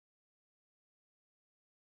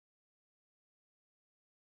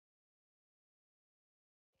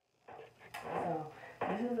So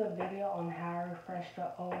this is a video on how to refresh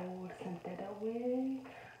the old synthetic wig.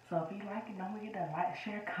 So if you like it, don't forget to like,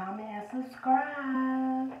 share, comment, and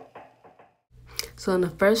subscribe. So in the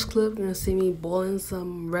first clip, you're gonna see me boiling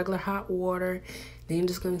some regular hot water. Then you're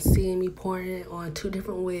just gonna see me pouring it on two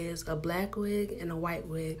different wigs, a black wig and a white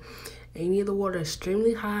wig. And you need the water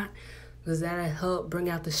extremely hot because that'll help bring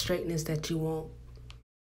out the straightness that you want.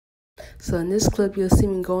 So in this clip, you'll see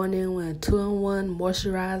me going in with a 2-in-1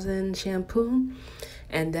 moisturizing shampoo.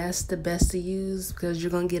 And that's the best to use because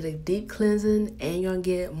you're going to get a deep cleansing and you're going to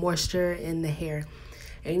get moisture in the hair.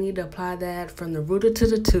 And you need to apply that from the rooter to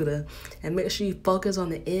the tutor. And make sure you focus on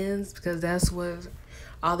the ends because that's what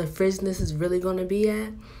all the frizziness is really going to be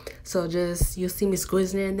at. So you'll see me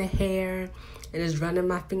squeezing it in the hair and just running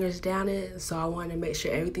my fingers down it. So I want to make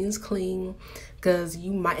sure everything's clean because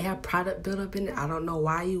you might have product buildup in it. I don't know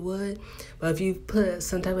why you would. But if you put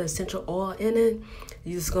some type of essential oil in it,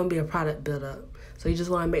 it's just going to be a product buildup. So you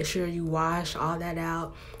just want to make sure you wash all that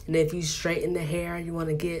out. And if you straighten the hair, you want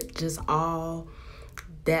to get just all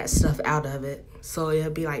that stuff out of it. So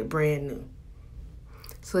it'll be like brand new.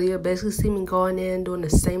 So you'll basically see me going in doing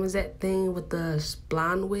the same exact thing with the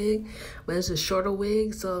blonde wig. But it's a shorter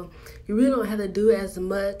wig. So you really don't have to do as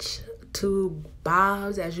much to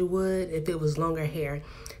bobs as you would if it was longer hair.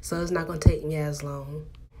 So it's not going to take me as long.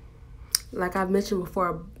 Like I mentioned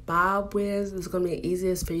before, bob wigs is going to be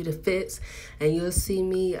easiest for you to fix, and you'll see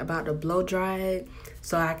me about to blow dry it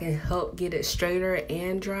so I can help get it straighter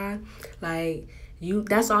and dry.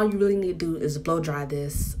 That's all you really need to do is blow dry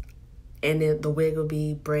this, and then the wig will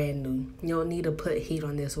be brand new. You don't need to put heat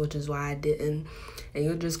on this, which is why I didn't. And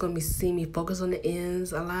you're just going to see me focus on the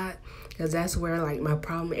ends a lot because that's where like my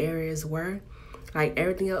problem areas were. Like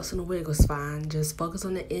everything else in the wig was fine. Just focus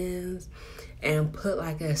on the ends and put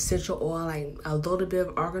like an essential oil, like a little bit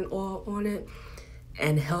of argan oil on it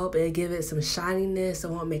and help it give it some shininess. It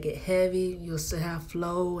won't make it heavy. You'll still have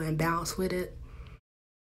flow and bounce with it.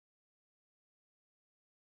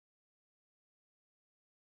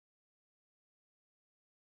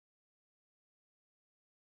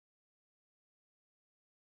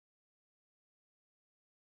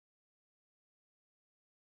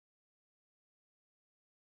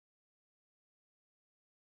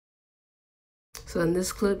 So in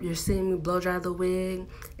this clip, you're seeing me blow dry the wig.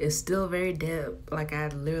 It's still very damp. Like I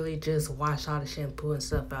literally just washed all the shampoo and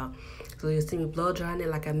stuff out. So you'll see me blow drying it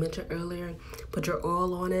like I mentioned earlier. Put your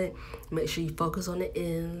oil on it. Make sure you focus on the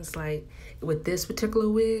ends. Like with this particular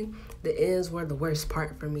wig, the ends were the worst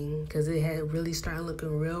part for me because it had really started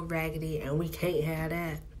looking real raggedy and we can't have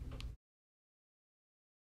that.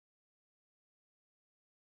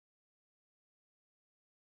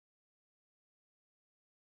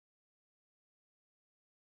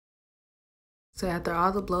 So after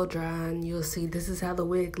all the blow drying, you'll see this is how the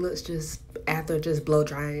wig looks just after just blow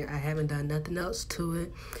drying. I haven't done nothing else to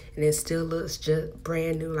it. And it still looks just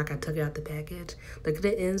brand new like I took it out the package. Look at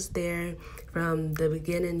the ends there. From the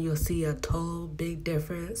beginning, you'll see a total big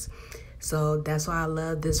difference. So that's why I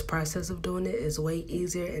love this process of doing it. It's way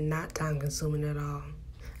easier and not time consuming at all.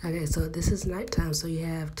 Okay, so this is nighttime, so you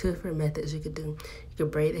have two different methods you could do. You could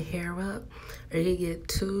braid the hair up, or you could get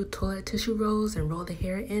 2 toilet tissue rolls and roll the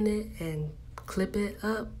hair in it and clip it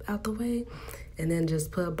up out the way, and then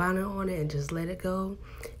just put a bonnet on it and just let it go,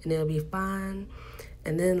 and it'll be fine.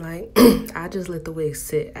 And then like I just let the wig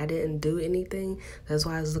sit. I didn't do anything. That's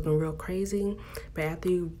why it's looking real crazy. But after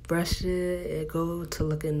you brush it, it goes to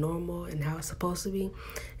looking normal and how it's supposed to be.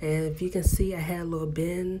 And if you can see, I had a little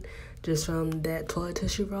bend just from that toilet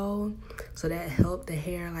tissue roll. So that helped the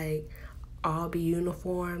hair like all be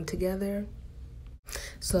uniform together.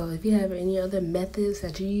 So if you have any other methods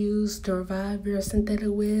that you use to revive your synthetic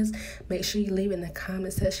wigs, make sure you leave it in the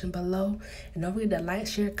comment section below. And don't forget to like,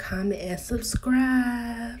 share, comment, and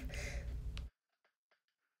subscribe.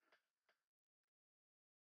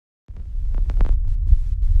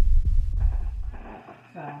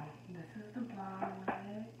 So this is the blonde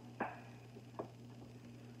wig.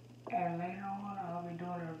 And later on I'll be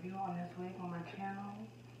doing a review on this wig on my channel.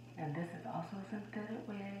 And this is also a synthetic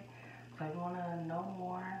wig. So if you want to know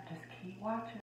more, just keep watching.